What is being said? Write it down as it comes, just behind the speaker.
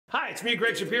Hi, it's me,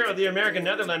 Greg Shapiro, the American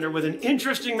Netherlander, with an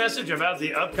interesting message about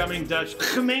the upcoming Dutch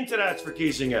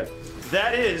gemeenteraadsverkiezingen.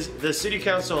 That is the city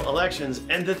council elections.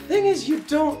 And the thing is, you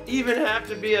don't even have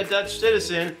to be a Dutch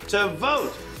citizen to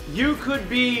vote. You could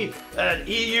be an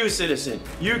EU citizen.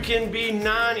 You can be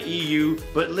non-EU,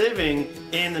 but living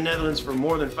in the Netherlands for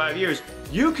more than 5 years.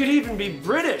 You could even be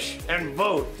British and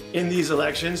vote in these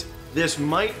elections. This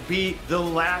might be the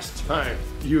last time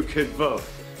you could vote.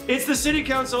 It's the city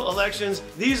council elections.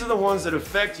 These are the ones that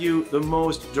affect you the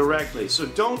most directly. So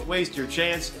don't waste your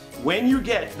chance. When you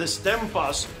get the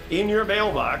stempas in your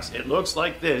mailbox, it looks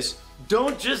like this.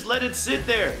 Don't just let it sit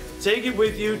there. Take it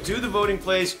with you to the voting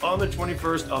place on the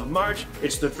 21st of March.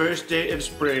 It's the first day of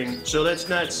spring, so let's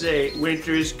not say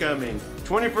winter is coming.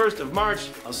 21st of March,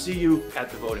 I'll see you at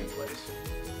the voting place.